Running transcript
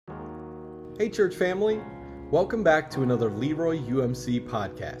Hey church family, welcome back to another Leroy UMC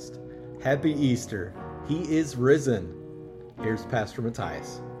podcast. Happy Easter, He is risen. Here's Pastor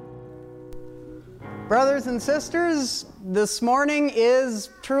Matthias. Brothers and sisters, this morning is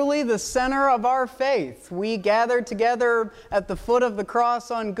truly the center of our faith. We gather together at the foot of the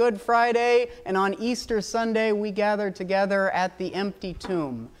cross on Good Friday, and on Easter Sunday we gather together at the empty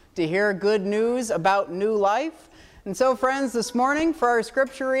tomb to hear good news about new life. And so, friends, this morning for our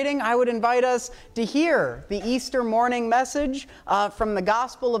scripture reading, I would invite us to hear the Easter morning message from the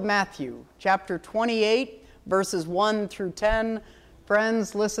Gospel of Matthew, chapter 28, verses 1 through 10.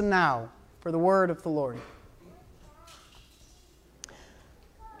 Friends, listen now for the word of the Lord.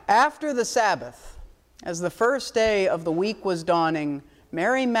 After the Sabbath, as the first day of the week was dawning,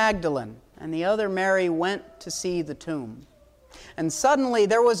 Mary Magdalene and the other Mary went to see the tomb. And suddenly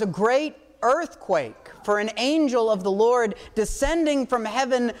there was a great earthquake, for an angel of the Lord descending from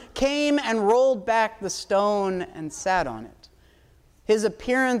heaven came and rolled back the stone and sat on it. His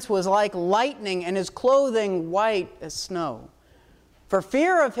appearance was like lightning and his clothing white as snow. For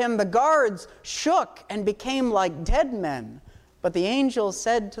fear of him, the guards shook and became like dead men. But the angel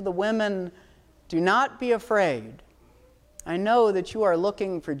said to the women, "Do not be afraid. I know that you are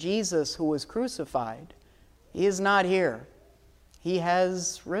looking for Jesus who was crucified. He is not here. He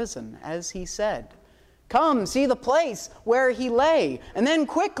has risen, as he said. Come, see the place where he lay, and then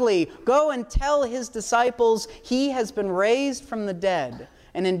quickly go and tell his disciples he has been raised from the dead.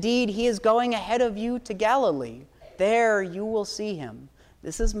 And indeed, he is going ahead of you to Galilee. There you will see him.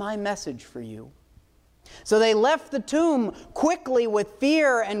 This is my message for you." So they left the tomb quickly with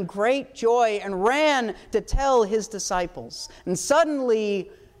fear and great joy and ran to tell his disciples. And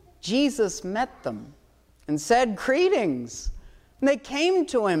suddenly Jesus met them and said, "Greetings." And they came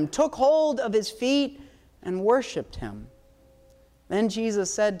to him, took hold of his feet, and worshipped him. Then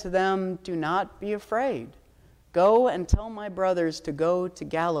Jesus said to them, "Do not be afraid. Go and tell my brothers to go to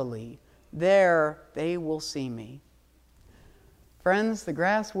Galilee. There they will see me." Friends, the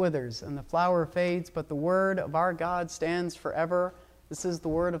grass withers and the flower fades, but the word of our God stands forever. This is the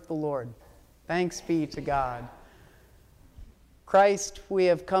word of the Lord. Thanks be to God. Christ, we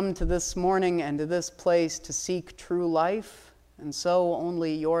have come to this morning and to this place to seek true life, and so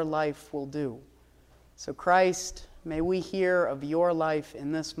only your life will do. So Christ, may we hear of your life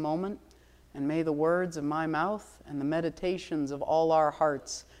in this moment, and may the words of my mouth and the meditations of all our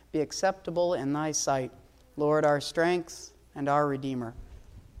hearts be acceptable in thy sight, Lord, our strength and our Redeemer.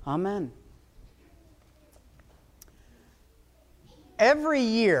 Amen. Every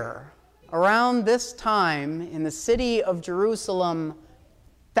year, around this time in the city of Jerusalem,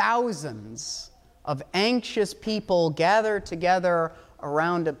 thousands of anxious people gather together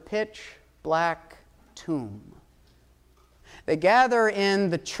around a pitch-black tomb. They gather in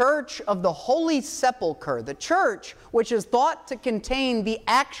the Church of the Holy Sepulchre, the church which is thought to contain the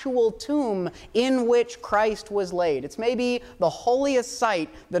actual tomb in which Christ was laid. It's maybe the holiest site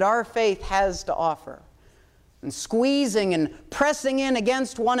that our faith has to offer. And squeezing and pressing in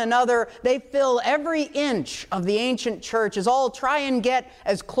against one another, they fill every inch of the ancient church as all try and get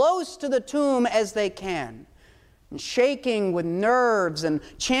as close to the tomb as they can. And shaking with nerves and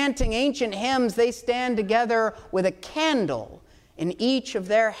chanting ancient hymns, they stand together with a candle in each of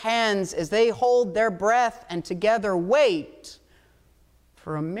their hands as they hold their breath and together wait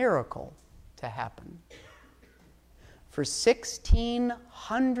for a miracle to happen. For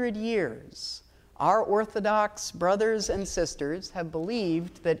 1,600 years, our Orthodox brothers and sisters have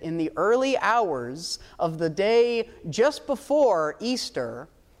believed that in the early hours of the day just before Easter,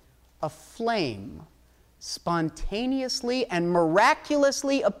 a flame spontaneously and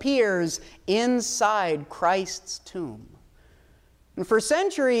miraculously appears inside Christ's tomb. And for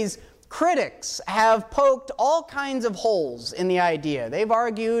centuries, critics have poked all kinds of holes in the idea. They've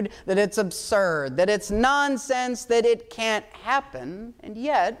argued that it's absurd, that it's nonsense, that it can't happen. And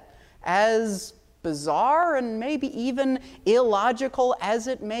yet, as bizarre and maybe even illogical as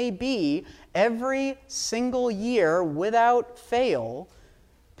it may be, every single year without fail,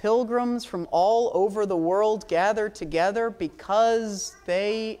 pilgrims from all over the world gather together because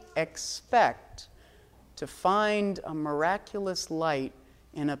they expect to find a miraculous light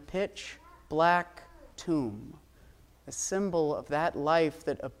in a pitch-black tomb, a symbol of that life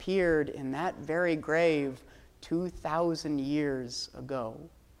that appeared in that very grave 2,000 years ago.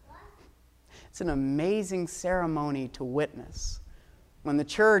 It's an amazing ceremony to witness. When the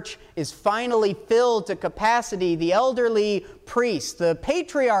church is finally filled to capacity, the elderly priest, the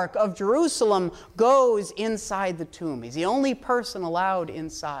patriarch of Jerusalem, goes inside the tomb. He's the only person allowed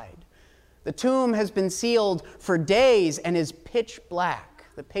inside. The tomb has been sealed for days and is pitch black.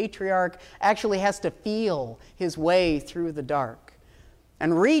 The patriarch actually has to feel his way through the dark.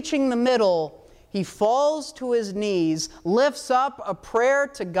 And reaching the middle, he falls to his knees, lifts up a prayer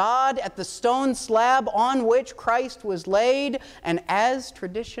to God at the stone slab on which Christ was laid, and as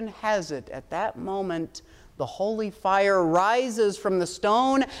tradition has it, at that moment, the holy fire rises from the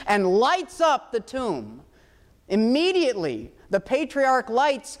stone and lights up the tomb. Immediately, the patriarch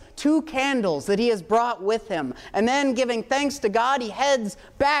lights 2 candles that he has brought with him, and then, giving thanks to God, he heads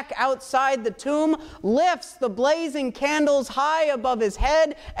back outside the tomb, lifts the blazing candles high above his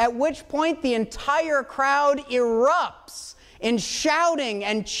head, at which point the entire crowd erupts in shouting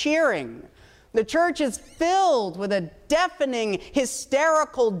and cheering. The church is filled with a deafening,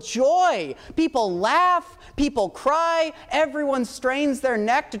 hysterical joy. People laugh, people cry, everyone strains their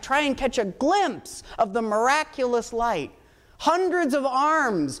neck to try and catch a glimpse of the miraculous light. Hundreds of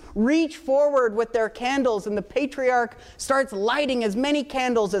arms reach forward with their candles, and the patriarch starts lighting as many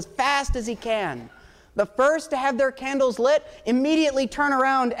candles as fast as he can. The first to have their candles lit immediately turn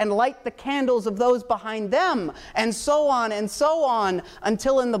around and light the candles of those behind them, and so on,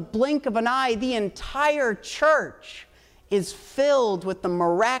 until in the blink of an eye, the entire church is filled with the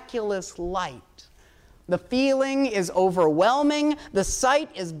miraculous light. The feeling is overwhelming, the sight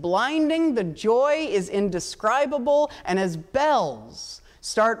is blinding, the joy is indescribable, and as bells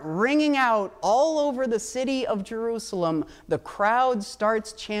start ringing out all over the city of Jerusalem, the crowd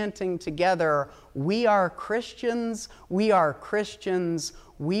starts chanting together, "We are Christians, we are Christians,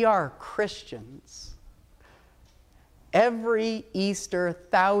 we are Christians." Every Easter,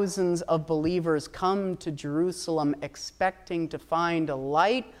 thousands of believers come to Jerusalem expecting to find a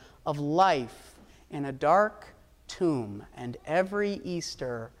light of life in a dark tomb. And every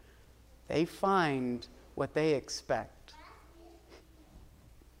Easter, they find what they expect.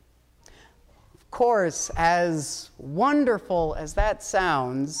 Of course, as wonderful as that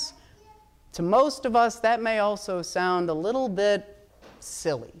sounds, to most of us that may also sound a little bit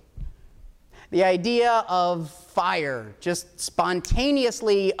silly. The idea of fire just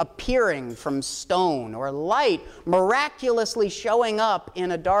spontaneously appearing from stone, or light miraculously showing up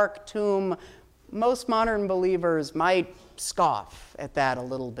in a dark tomb, most modern believers might scoff at that a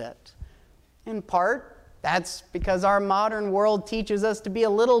little bit. In part, that's because our modern world teaches us to be a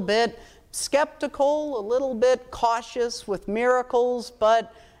little bit skeptical, a little bit cautious with miracles,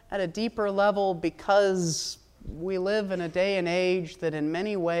 but at a deeper level because we live in a day and age that in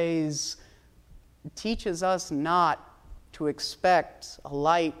many ways teaches us not to expect a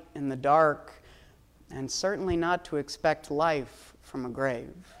light in the dark, and certainly not to expect life from a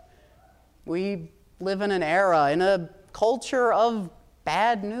grave. We live in an era, in a culture of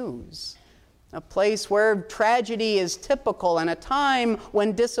bad news, a place where tragedy is typical, and a time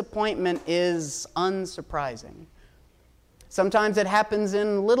when disappointment is unsurprising. Sometimes it happens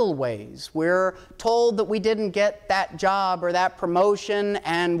in little ways. We're told that we didn't get that job or that promotion,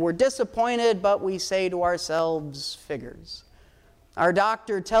 and we're disappointed, but we say to ourselves, figures. Our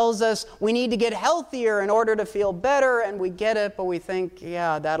doctor tells us we need to get healthier in order to feel better, and we get it, but we think,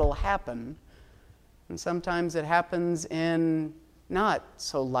 yeah, that'll happen. And sometimes it happens in not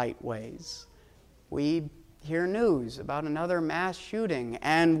so light ways. We hear news about another mass shooting,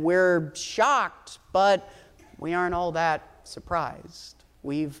 and we're shocked, but we aren't all that surprised.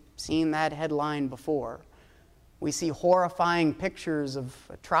 We've seen that headline before. We see horrifying pictures of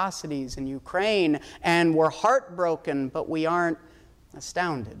atrocities in Ukraine, and we're heartbroken, but we aren't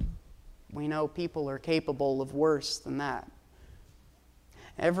astounded. We know people are capable of worse than that.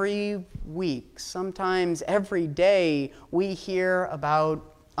 Every week, sometimes every day, we hear about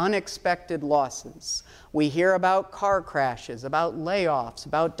unexpected losses. We hear about car crashes, about layoffs,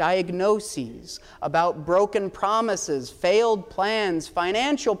 about diagnoses, about broken promises, failed plans,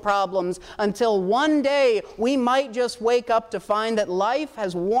 financial problems, until one day we might just wake up to find that life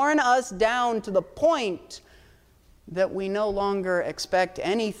has worn us down to the point that we no longer expect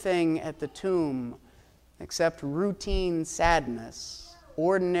anything at the tomb except routine sadness,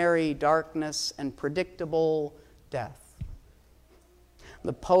 ordinary darkness, and predictable death.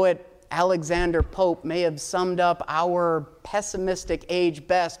 The poet Alexander Pope may have summed up our pessimistic age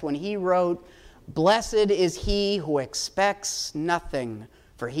best when he wrote, "Blessed is he who expects nothing,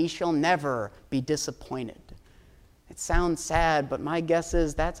 for he shall never be disappointed." It sounds sad, but my guess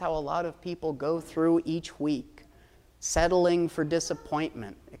is that's how a lot of people go through each week, settling for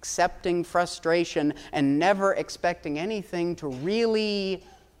disappointment, accepting frustration, and never expecting anything to really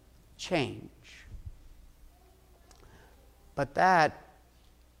change. But that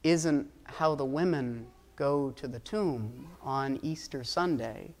isn't how the women go to the tomb on Easter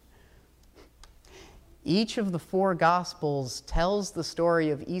Sunday. Each of the four Gospels tells the story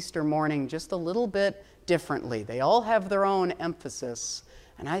of Easter morning just a little bit differently. They all have their own emphasis.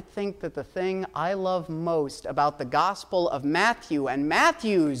 And I think that the thing I love most about the Gospel of Matthew and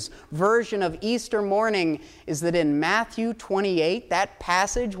Matthew's version of Easter morning is that in Matthew 28, that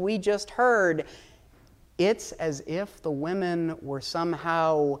passage we just heard, it's as if the women were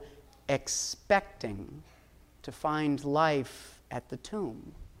somehow expecting to find life at the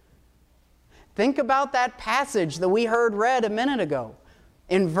tomb. Think about that passage that we heard read a minute ago.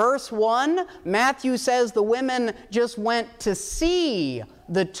 In verse 1, Matthew says the women just went to see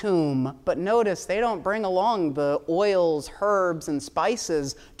the tomb, but notice they don't bring along the oils, herbs, and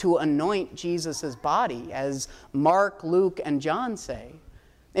spices to anoint Jesus' body, as Mark, Luke, and John say.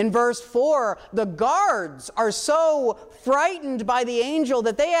 In verse 4, the guards are so frightened by the angel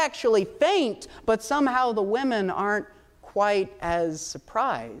that they actually faint, but somehow the women aren't quite as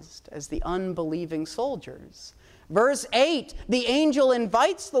surprised as the unbelieving soldiers. Verse 8, the angel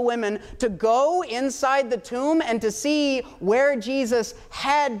invites the women to go inside the tomb and to see where Jesus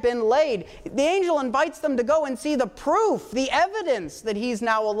had been laid. The angel invites them to go and see the proof, the evidence that he's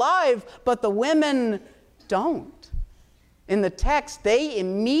now alive, but the women don't. In the text, they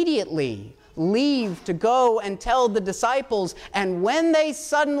immediately leave to go and tell the disciples, and when they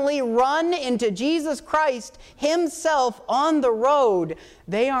suddenly run into Jesus Christ himself on the road,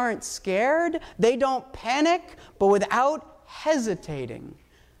 they aren't scared, they don't panic, but without hesitating,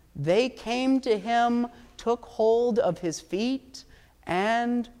 they came to him, took hold of his feet,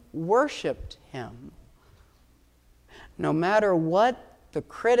 and worshiped him. No matter what the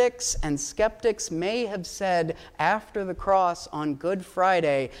critics and skeptics may have said after the cross on Good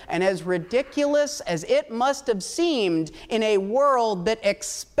Friday, and as ridiculous as it must have seemed in a world that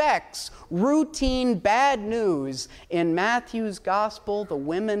expects routine bad news, in Matthew's gospel, the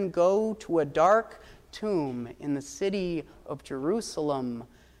women go to a dark tomb in the city of Jerusalem,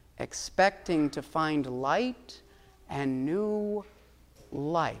 expecting to find light and new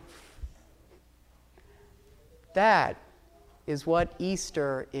life. That is what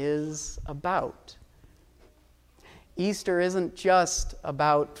Easter is about. Easter isn't just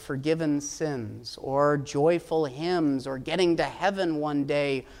about forgiven sins or joyful hymns or getting to heaven one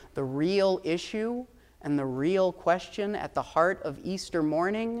day. The real issue and the real question at the heart of Easter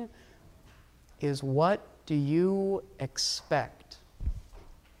morning is, what do you expect?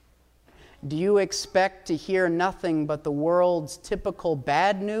 Do you expect to hear nothing but the world's typical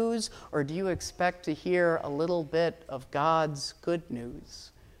bad news, or do you expect to hear a little bit of God's good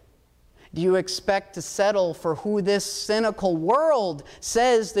news? Do you expect to settle for who this cynical world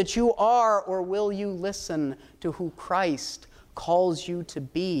says that you are, or will you listen to who Christ calls you to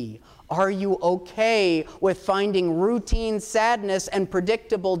be? Are you okay with finding routine sadness and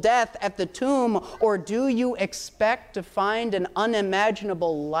predictable death at the tomb, or do you expect to find an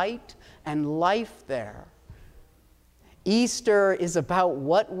unimaginable light and life there? Easter is about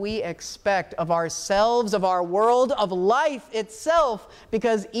what we expect of ourselves, of our world, of life itself,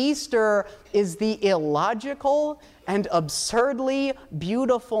 because Easter is the illogical and absurdly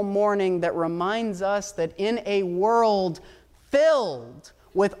beautiful morning that reminds us that in a world filled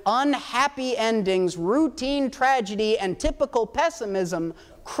with unhappy endings, routine tragedy, and typical pessimism,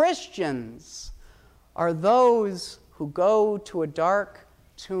 Christians are those who go to a dark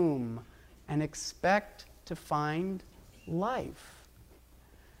tomb and expect to find life.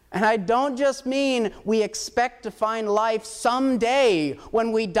 And I don't just mean we expect to find life someday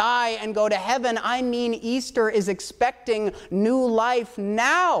when we die and go to heaven. I mean Easter is expecting new life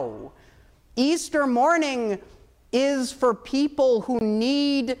now. Easter morning is for people who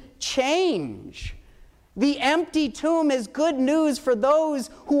need change. The empty tomb is good news for those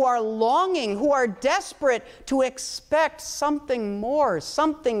who are longing, who are desperate to expect something more,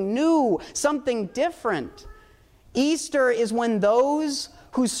 something new, something different. Easter is when those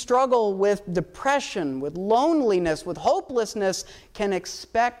who struggle with depression, with loneliness, with hopelessness can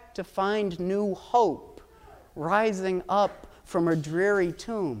expect to find new hope rising up from a dreary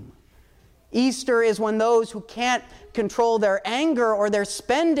tomb. Easter is when those who can't control their anger or their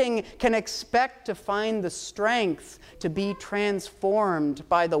spending can expect to find the strength to be transformed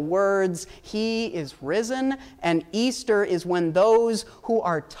by the words, "He is risen." And Easter is when those who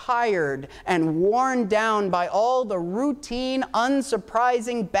are tired and worn down by all the routine,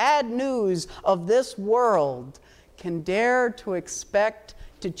 unsurprising bad news of this world can dare to expect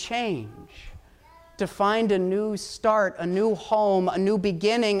to change, to find a new start, a new home, a new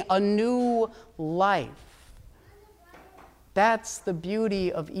beginning, a new life. That's the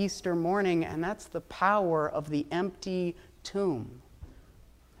beauty of Easter morning, and that's the power of the empty tomb.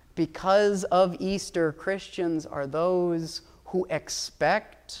 Because of Easter, Christians are those who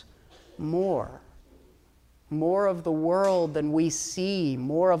expect more. More of the world than we see,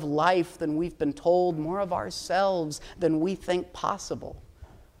 more of life than we've been told, more of ourselves than we think possible.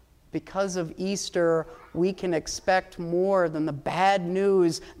 Because of Easter, we can expect more than the bad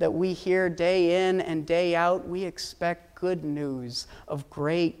news that we hear day in and day out. We expect good news of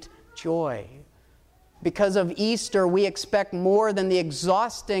great joy. Because of Easter, we expect more than the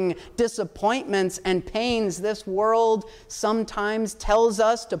exhausting disappointments and pains this world sometimes tells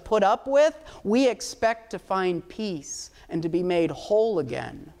us to put up with. We expect to find peace and to be made whole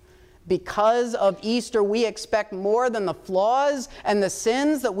again. Because of Easter, we expect more than the flaws and the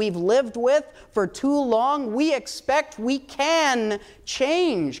sins that we've lived with for too long. We expect we can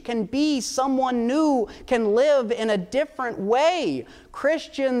change, can be someone new, can live in a different way.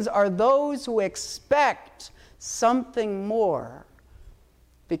 Christians are those who expect something more,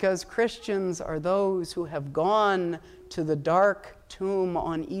 because Christians are those who have gone to the dark tomb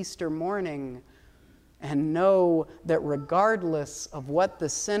on Easter morning and know that regardless of what the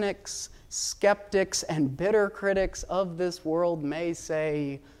cynics, skeptics, and bitter critics of this world may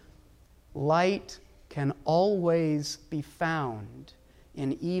say, light can always be found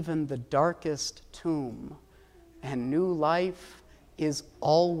in even the darkest tomb, and new life is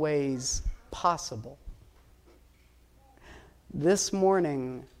always possible. This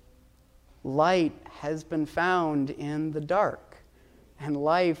morning, light has been found in the dark, and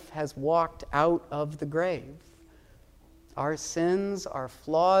life has walked out of the grave. Our sins, our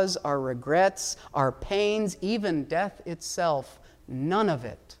flaws, our regrets, our pains, even death itself, none of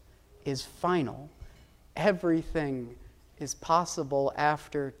it is final. Everything is possible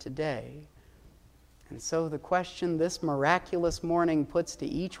after today. And so the question this miraculous morning puts to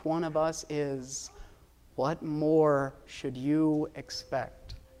each one of us is, what more should you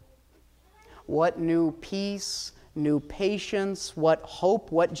expect? What new peace, new patience, what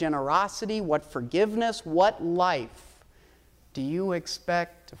hope, what generosity, what forgiveness, what life do you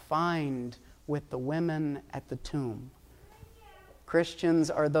expect to find with the women at the tomb? Christians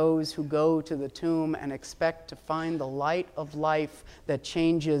are those who go to the tomb and expect to find the light of life that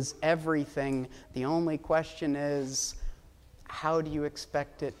changes everything. The only question is, how do you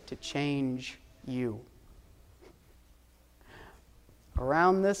expect it to change you?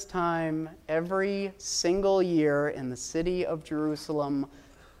 Around this time, every single year in the city of Jerusalem,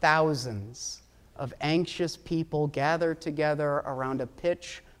 thousands of anxious people gather together around a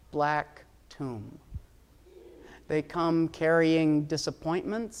pitch-black tomb. They come carrying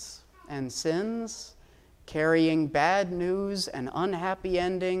disappointments and sins, carrying bad news and unhappy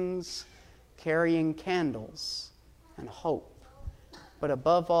endings, carrying candles and hope. But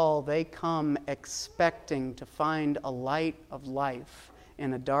above all, they come expecting to find a light of life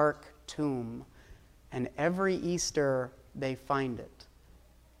in a dark tomb. And every Easter, they find it.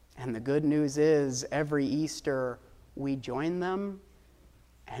 And the good news is, every Easter, we join them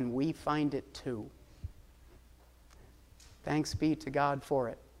and we find it too. Thanks be to God for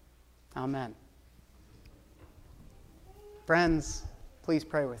it. Amen. Friends, please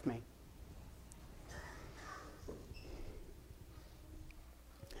pray with me.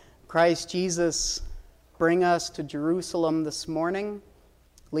 Christ Jesus, bring us to Jerusalem this morning.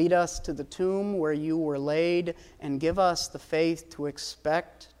 Lead us to the tomb where you were laid, and give us the faith to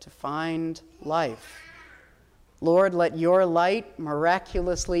expect to find life. Lord, let your light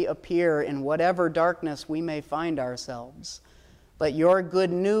miraculously appear in whatever darkness we may find ourselves. Let your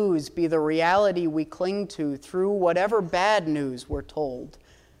good news be the reality we cling to through whatever bad news we're told.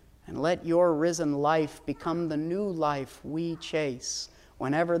 And let your risen life become the new life we chase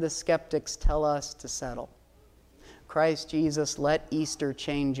whenever the skeptics tell us to settle. Christ Jesus, let Easter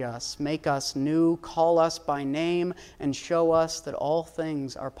change us, make us new, call us by name, and show us that all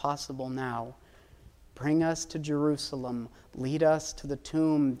things are possible now. Bring us to Jerusalem, lead us to the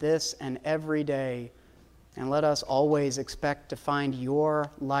tomb this and every day, and let us always expect to find your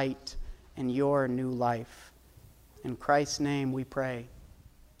light and your new life. In Christ's name we pray.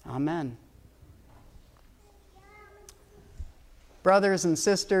 Amen. Brothers and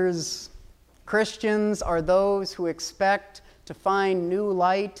sisters, Christians are those who expect to find new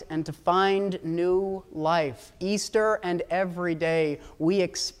light and to find new life. Easter and every day, we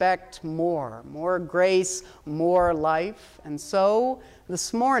expect more grace, more life. And so,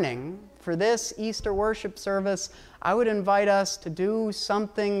 this morning, for this Easter worship service, I would invite us to do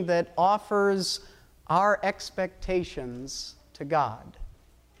something that offers our expectations to God.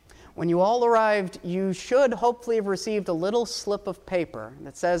 When you all arrived, you should hopefully have received a little slip of paper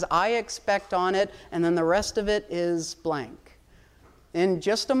that says, I expect on it, and then the rest of it is blank. in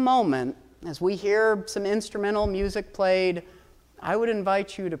just a moment, as we hear some instrumental music played, I would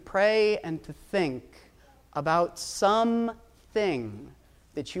invite you to pray and to think about something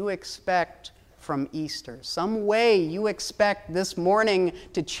that you expect from Easter, some way you expect this morning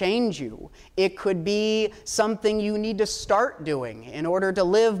to change you. It could be something you need to start doing in order to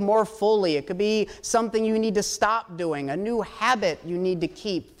live more fully. It could be something you need to stop doing, a new habit you need to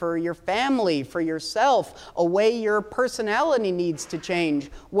keep for your family, for yourself, a way your personality needs to change.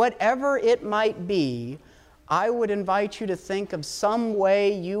 Whatever it might be, I would invite you to think of some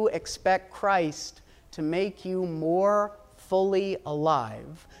way you expect Christ to make you more fully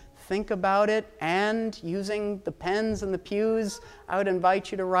alive. Think about it, and using the pens and the pews, I would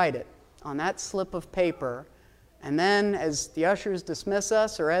invite you to write it on that slip of paper. And then as the ushers dismiss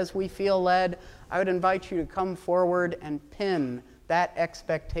us, or as we feel led, I would invite you to come forward and pin that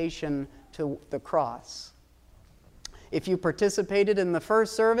expectation to the cross. If you participated in the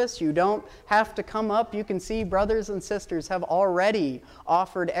first service, you don't have to come up. You can see brothers and sisters have already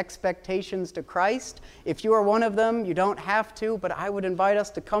offered expectations to Christ. If you are one of them, you don't have to, but I would invite us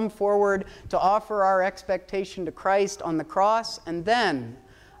to come forward to offer our expectation to Christ on the cross. And then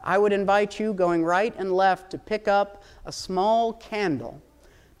I would invite you, going right and left, to pick up a small candle,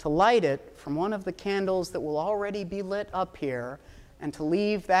 to light it from one of the candles that will already be lit up here, and to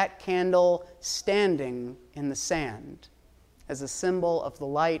leave that candle standing in the sand as a symbol of the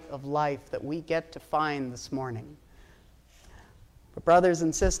light of life that we get to find this morning. But brothers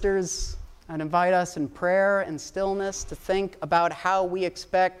and sisters, I'd invite us in prayer and stillness to think about how we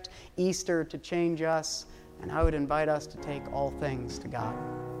expect Easter to change us, and I would invite us to take all things to God.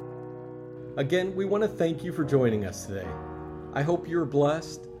 Again, we want to thank you for joining us today. I hope you're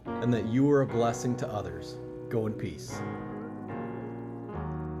blessed and that you are a blessing to others. Go in peace.